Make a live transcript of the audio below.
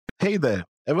Hey there,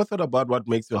 ever thought about what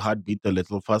makes your heart beat a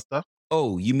little faster?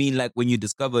 Oh, you mean like when you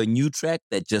discover a new track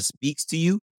that just speaks to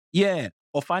you? Yeah,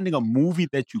 or finding a movie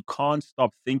that you can't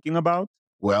stop thinking about.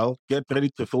 Well, get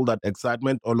ready to feel that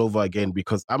excitement all over again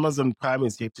because Amazon Prime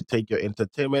is here to take your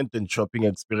entertainment and shopping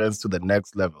experience to the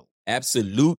next level.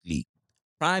 Absolutely.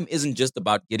 Prime isn't just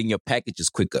about getting your packages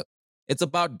quicker. It's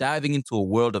about diving into a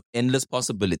world of endless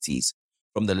possibilities,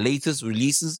 from the latest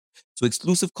releases to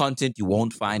exclusive content you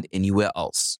won't find anywhere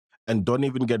else. And don't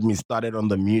even get me started on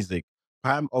the music.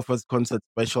 Prime offers concert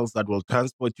specials that will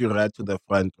transport you right to the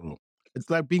front row. It's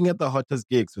like being at the hottest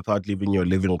gigs without leaving your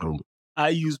living room. I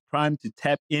use Prime to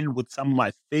tap in with some of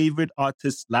my favorite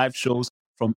artists' live shows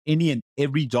from any and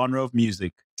every genre of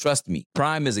music. Trust me,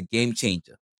 Prime is a game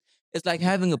changer. It's like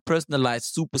having a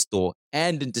personalized superstore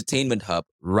and entertainment hub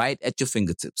right at your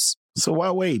fingertips. So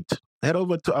why wait? Head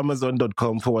over to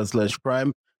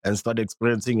amazon.com/prime and start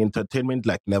experiencing entertainment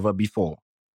like never before.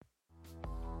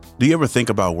 Do you ever think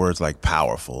about words like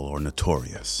powerful or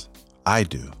notorious? I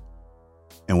do.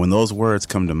 And when those words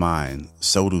come to mind,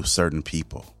 so do certain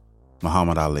people.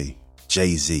 Muhammad Ali,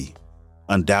 Jay-Z,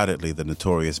 undoubtedly the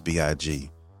notorious B.I.G.,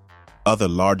 other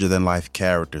larger-than-life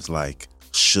characters like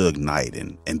Suge Knight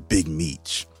and Big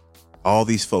Meech. All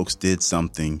these folks did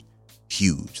something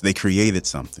huge. They created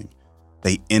something.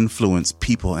 They influenced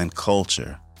people and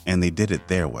culture, and they did it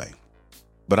their way.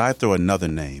 But I throw another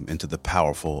name into the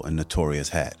powerful and notorious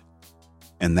hat,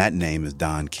 and that name is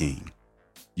Don King.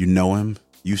 You know him,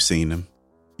 you've seen him,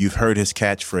 you've heard his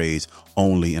catchphrase,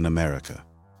 "Only in America."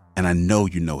 And I know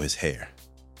you know his hair.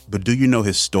 But do you know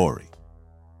his story?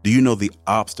 Do you know the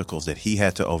obstacles that he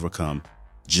had to overcome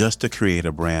just to create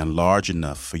a brand large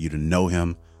enough for you to know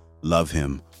him, love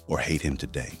him, or hate him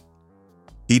today?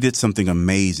 He did something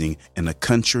amazing in a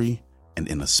country and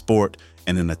in a sport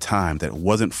and in a time that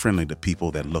wasn't friendly to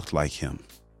people that looked like him.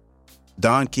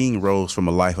 Don King rose from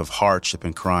a life of hardship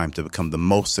and crime to become the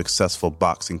most successful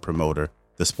boxing promoter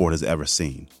the sport has ever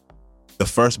seen. The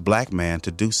first black man to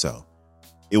do so.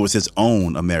 It was his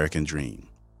own American dream.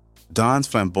 Don's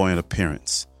flamboyant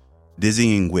appearance,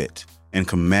 dizzying wit, and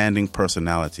commanding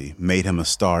personality made him a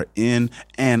star in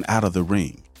and out of the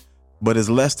ring. But his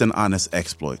less than honest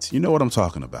exploits, you know what I'm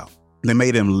talking about. They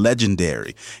made him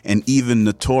legendary and even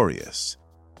notorious.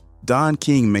 Don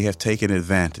King may have taken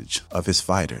advantage of his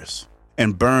fighters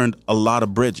and burned a lot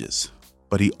of bridges,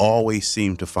 but he always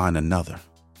seemed to find another.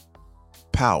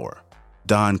 Power.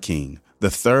 Don King,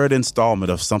 the third installment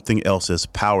of Something Else's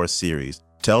Power series,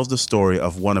 tells the story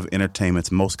of one of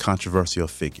entertainment's most controversial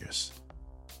figures.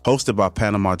 Hosted by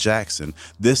Panama Jackson,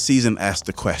 this season asks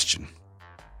the question,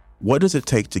 what does it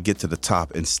take to get to the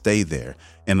top and stay there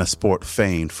in a sport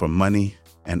famed for money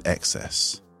and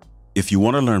excess? If you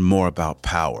want to learn more about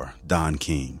Power, Don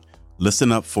King,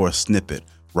 listen up for a snippet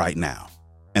right now,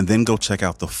 and then go check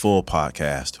out the full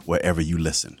podcast wherever you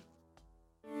listen.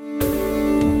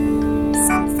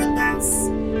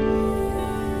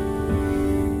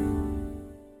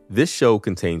 This show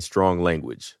contains strong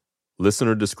language.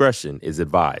 Listener discretion is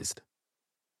advised.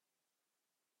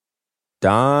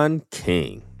 Don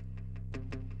King.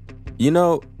 You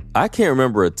know, I can't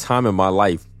remember a time in my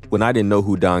life when I didn't know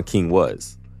who Don King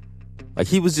was. Like,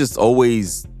 he was just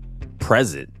always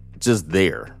present, just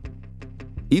there.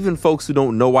 Even folks who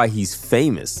don't know why he's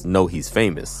famous know he's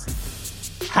famous.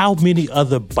 How many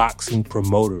other boxing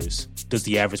promoters does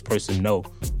the average person know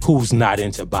who's not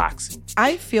into boxing?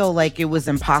 I feel like it was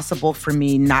impossible for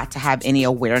me not to have any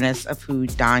awareness of who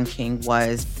Don King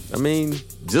was. I mean,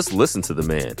 just listen to the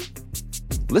man.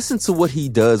 Listen to what he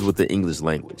does with the English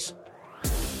language.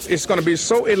 It's going to be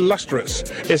so illustrious.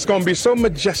 It's going to be so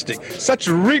majestic, such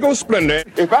regal splendor.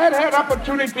 If I had had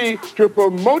opportunity to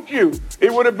promote you,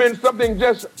 it would have been something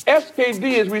just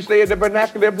SKD, as we say in the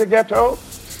vernacular of the ghetto,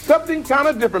 something kind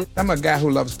of different. I'm a guy who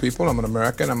loves people. I'm an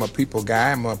American. I'm a people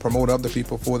guy. I'm a promoter of the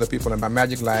people, for the people, and my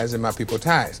magic lies in my people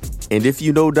ties. And if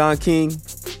you know Don King,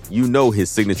 you know his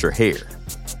signature hair.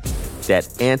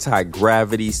 That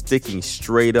anti-gravity, sticking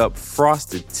straight up,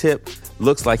 frosted tip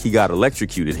looks like he got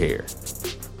electrocuted hair.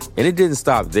 And it didn't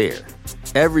stop there.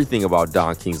 Everything about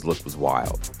Don King's look was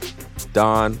wild.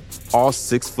 Don, all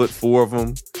 6'4" of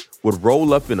him, would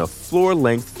roll up in a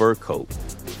floor-length fur coat,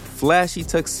 flashy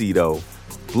tuxedo,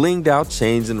 blinged out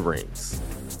chains and rings.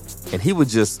 And he would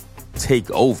just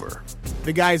take over.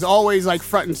 The guy's always like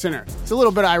front and center. It's a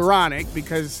little bit ironic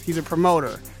because he's a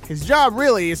promoter. His job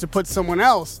really is to put someone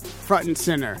else front and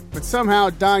center. But somehow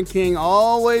Don King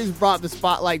always brought the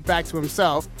spotlight back to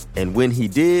himself. And when he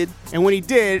did,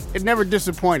 it never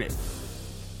disappointed.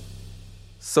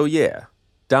 So yeah,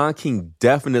 Don King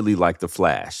definitely liked the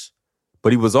flash.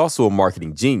 But he was also a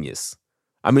marketing genius.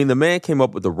 I mean, the man came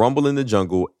up with the Rumble in the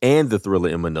Jungle and the Thriller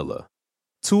in Manila,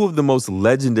 two of the most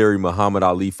legendary Muhammad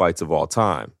Ali fights of all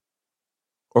time.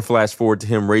 Or flash forward to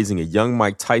him raising a young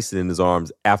Mike Tyson in his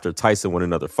arms after Tyson won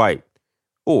another fight.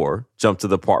 Or jump to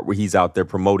the part where he's out there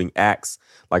promoting acts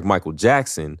like Michael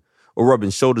Jackson, or rubbing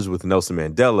shoulders with Nelson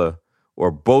Mandela,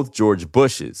 or both George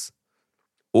Bushes,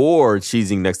 or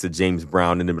cheesing next to James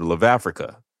Brown in the middle of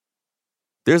Africa.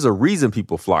 There's a reason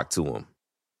people flock to him.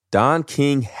 Don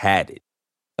King had it.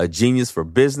 A genius for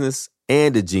business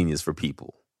and a genius for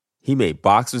people. He made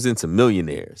boxers into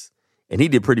millionaires, and he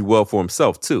did pretty well for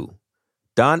himself too.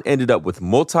 Don ended up with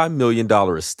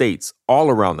multi-million-dollar estates all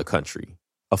around the country,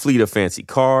 a fleet of fancy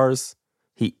cars.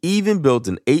 He even built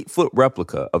an 8-foot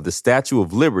replica of the Statue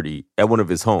of Liberty at one of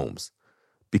his homes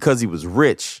because he was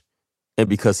rich and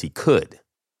because he could.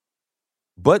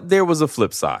 But there was a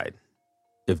flip side.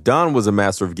 If Don was a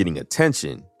master of getting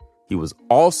attention, he was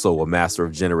also a master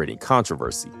of generating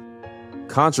controversy.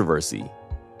 Controversy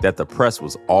that the press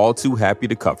was all too happy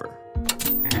to cover.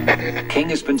 King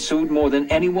has been sued more than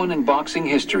anyone in boxing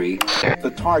history.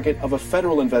 The target of a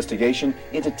federal investigation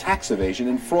into tax evasion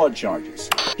and fraud charges.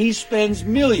 He spends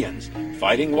millions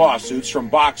fighting lawsuits from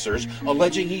boxers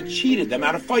alleging he cheated them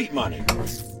out of fight money.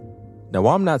 Now,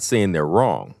 I'm not saying they're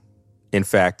wrong. In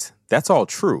fact, that's all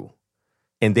true.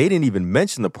 And they didn't even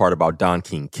mention the part about Don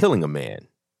King killing a man.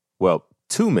 Well,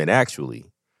 2 men, actually.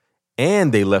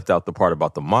 And they left out the part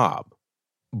about the mob.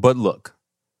 But look,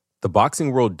 the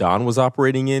boxing world Don was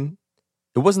operating in,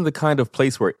 it wasn't the kind of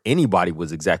place where anybody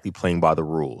was exactly playing by the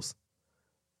rules.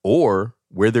 Or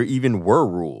where there even were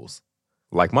rules.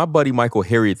 Like my buddy Michael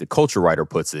Harriot, the culture writer,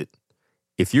 puts it,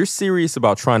 if you're serious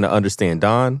about trying to understand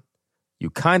Don, you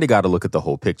kind of got to look at the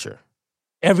whole picture.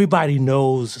 Everybody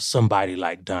knows somebody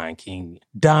like Don King.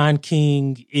 Don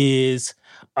King is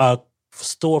a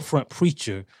storefront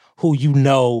preacher who you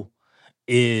know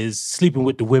is sleeping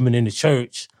with the women in the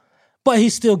church, but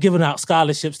he's still giving out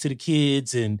scholarships to the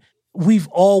kids. And we've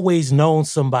always known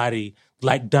somebody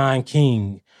like Don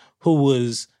King who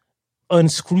was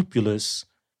unscrupulous,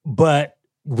 but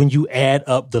when you add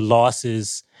up the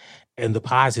losses and the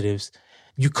positives,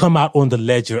 you come out on the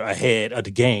ledger ahead of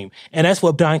the game. And that's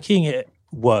what Don King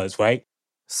was, right?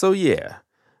 So yeah,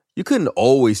 you couldn't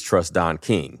always trust Don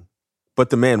King, but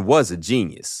the man was a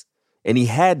genius, and he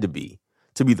had to be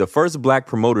the first black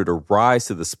promoter to rise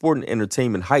to the sport and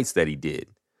entertainment heights that he did.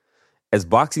 As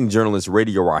boxing journalist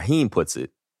Radio Raheem puts it,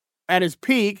 at his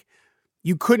peak,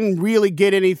 you couldn't really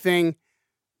get anything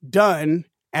done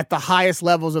at the highest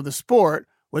levels of the sport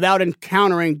without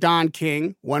encountering Don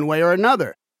King one way or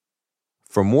another.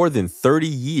 For more than 30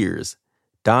 years,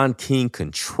 Don King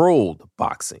controlled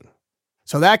boxing.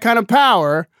 So that kind of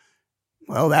power,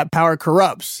 well, that power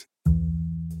corrupts.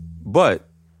 But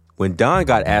when Don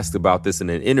got asked about this in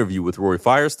an interview with Roy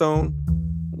Firestone,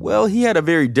 well, he had a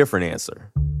very different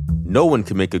answer. No one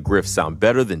can make a grift sound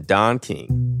better than Don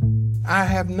King. I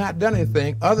have not done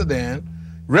anything other than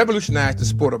revolutionize the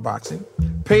sport of boxing,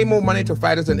 pay more money to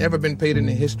fighters than ever been paid in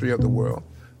the history of the world,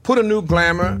 put a new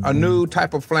glamour, a new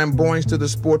type of flamboyance to the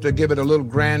sport to give it a little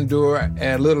grandeur and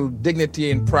a little dignity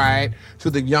and pride to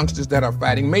the youngsters that are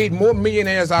fighting, made more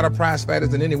millionaires out of prize fighters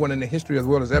than anyone in the history of the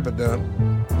world has ever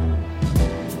done.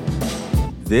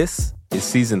 This is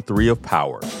Season 3 of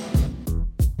Power.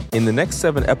 In the next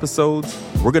 7 episodes,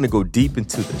 we're going to go deep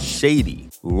into the shady,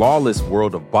 lawless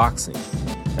world of boxing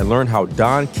and learn how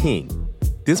Don King,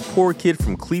 this poor kid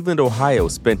from Cleveland, Ohio,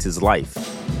 spent his life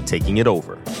taking it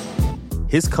over.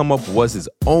 His come-up was his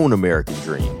own American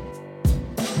dream.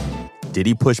 Did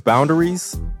he push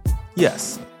boundaries?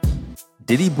 Yes.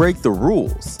 Did he break the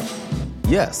rules?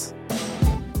 Yes.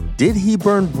 Did he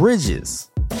burn bridges?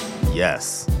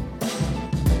 Yes.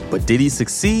 But did he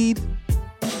succeed?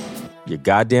 You're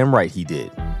goddamn right he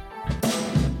did.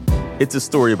 It's a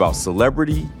story about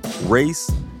celebrity,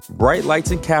 race, bright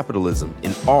lights, and capitalism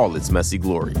in all its messy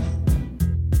glory.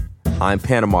 I'm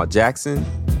Panama Jackson,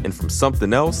 and from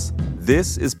Something Else,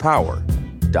 this is Power,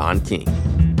 Don King.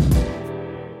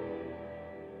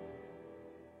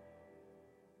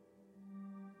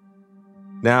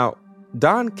 Now,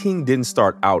 Don King didn't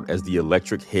start out as the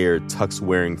electric-haired,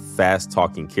 tux-wearing,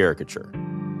 fast-talking caricature.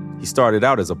 He started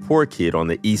out as a poor kid on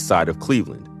the east side of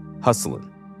Cleveland, hustling.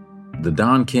 The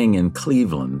Don King in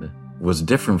Cleveland was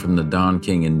different from the Don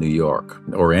King in New York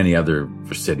or any other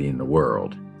city in the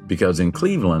world. Because in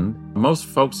Cleveland, most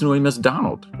folks knew him as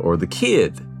Donald or the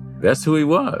Kid. That's who he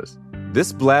was.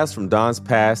 This blast from Don's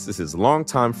past is his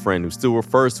longtime friend who still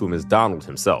refers to him as Donald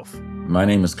himself. My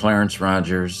name is Clarence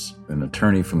Rogers, an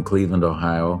attorney from Cleveland,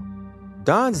 Ohio.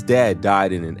 Don's dad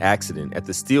died in an accident at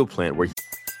the steel plant where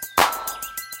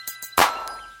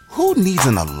Who needs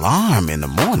an alarm in the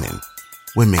morning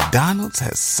when McDonald's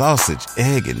has sausage,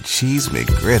 egg, and cheese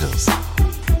McGriddles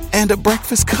and a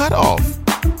breakfast cutoff?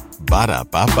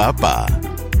 Ba-da-ba-ba-ba.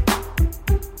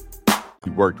 He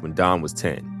worked when Don was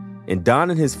 10, and Don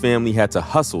and his family had to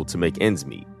hustle to make ends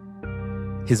meet.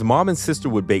 His mom and sister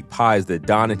would bake pies that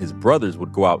Don and his brothers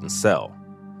would go out and sell.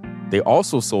 They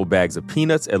also sold bags of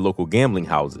peanuts at local gambling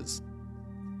houses.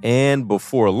 And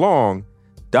before long,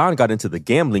 Don got into the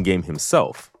gambling game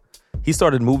himself. He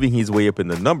started moving his way up in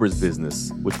the numbers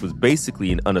business, which was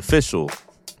basically an an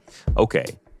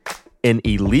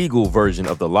illegal version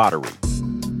of the lottery.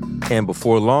 And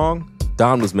before long,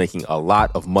 Don was making a lot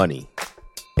of money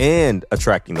and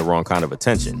attracting the wrong kind of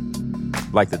attention.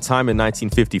 Like the time in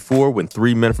 1954 when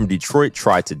 3 men from Detroit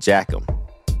tried to jack him.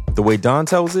 The way Don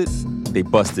tells it, they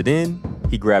busted in,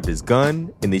 he grabbed his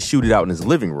gun, and they shoot it out in his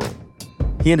living room.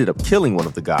 He ended up killing one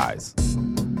of the guys.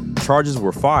 Charges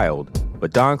were filed,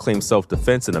 but Don claimed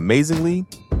self-defense, and amazingly,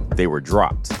 they were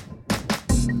dropped.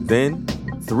 Then,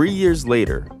 3 years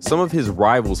later, some of his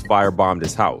rivals firebombed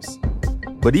his house.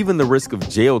 But even the risk of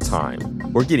jail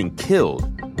time or getting killed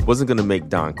wasn't going to make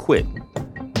Don quit.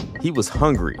 He was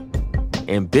hungry,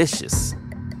 ambitious.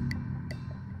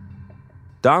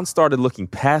 Don started looking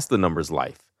past the numbers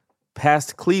life,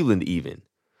 past Cleveland even,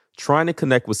 trying to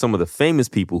connect with some of the famous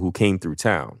people who came through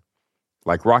town,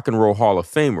 like Rock and Roll Hall of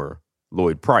Famer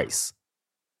Lloyd Price.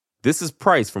 This is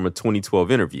Price from a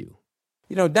 2012 interview.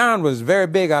 You know, Don was very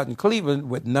big out in Cleveland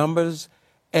with numbers,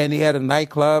 and he had a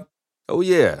nightclub. Oh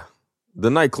yeah, the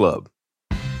nightclub.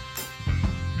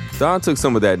 Don took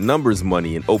some of that numbers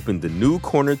money and opened the New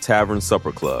Corner Tavern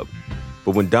Supper Club.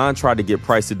 But when Don tried to get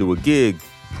Price to do a gig,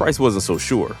 Price wasn't so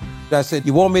sure. I said,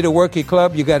 you want me to work your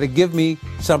club? You got to give me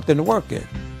something to work in.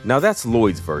 Now that's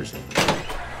Lloyd's version.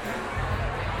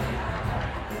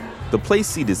 The place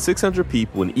seated 600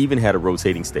 people and even had a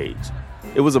rotating stage.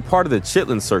 It was a part of the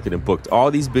Chitlin circuit and booked all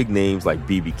these big names like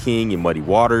B.B. King and Muddy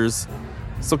Waters.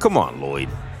 So come on, Lloyd.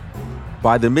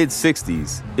 By the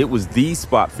mid-'60s, it was the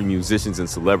spot for musicians and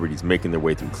celebrities making their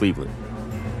way through Cleveland.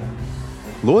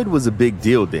 Lloyd was a big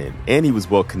deal then, and he was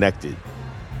well-connected.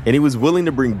 And he was willing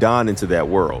to bring Don into that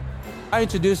world. I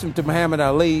introduced him to Muhammad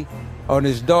Ali on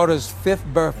his daughter's 5th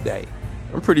birthday.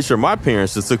 I'm pretty sure my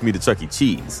parents just took me to Chuck E.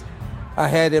 Cheese. I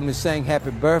had him to sing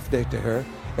happy birthday to her,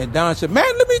 and Don said, man,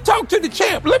 let me talk to the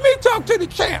champ. Let me talk to the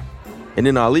champ. And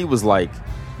then Ali was like,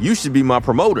 you should be my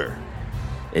promoter.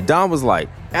 And Don was like,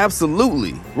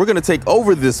 absolutely. We're going to take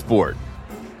over this sport.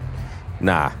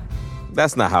 Nah,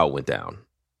 that's not how it went down.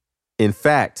 In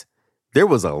fact, there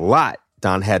was a lot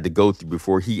Don had to go through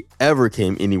before he ever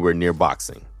came anywhere near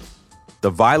boxing. The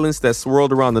violence that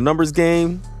swirled around the numbers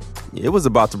game, it was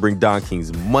about to bring Don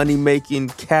King's money-making,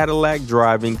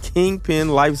 Cadillac-driving, kingpin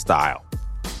lifestyle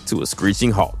to a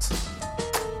screeching halt.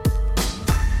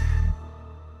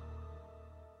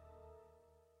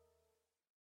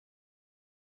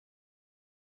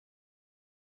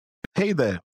 Hey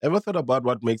there, ever thought about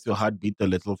what makes your heart beat a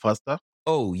little faster?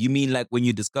 Oh, you mean like when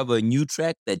you discover a new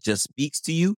track that just speaks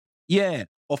to you? Yeah,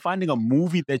 or finding a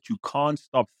movie that you can't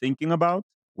stop thinking about?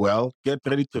 Well, get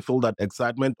ready to feel that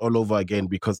excitement all over again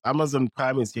because Amazon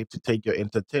Prime is here to take your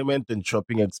entertainment and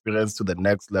shopping experience to the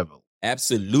next level.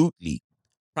 Absolutely.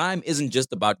 Prime isn't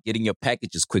just about getting your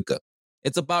packages quicker.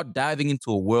 It's about diving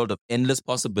into a world of endless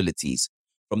possibilities,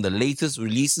 from the latest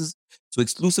releases to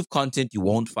exclusive content you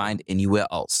won't find anywhere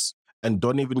else. And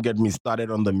don't even get me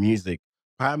started on the music.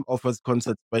 Prime offers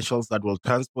concert specials that will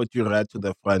transport you right to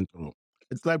the front row.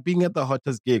 It's like being at the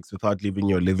hottest gigs without leaving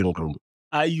your living room.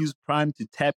 I use Prime to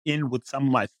tap in with some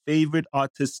of my favorite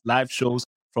artists' live shows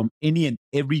from any and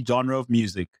every genre of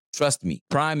music. Trust me,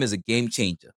 Prime is a game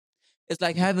changer. It's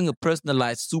like having a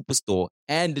personalized superstore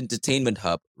and entertainment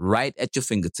hub right at your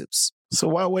fingertips. So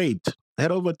why wait?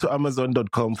 Head over to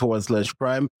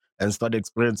Amazon.com/Prime and start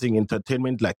experiencing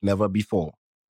entertainment like never before.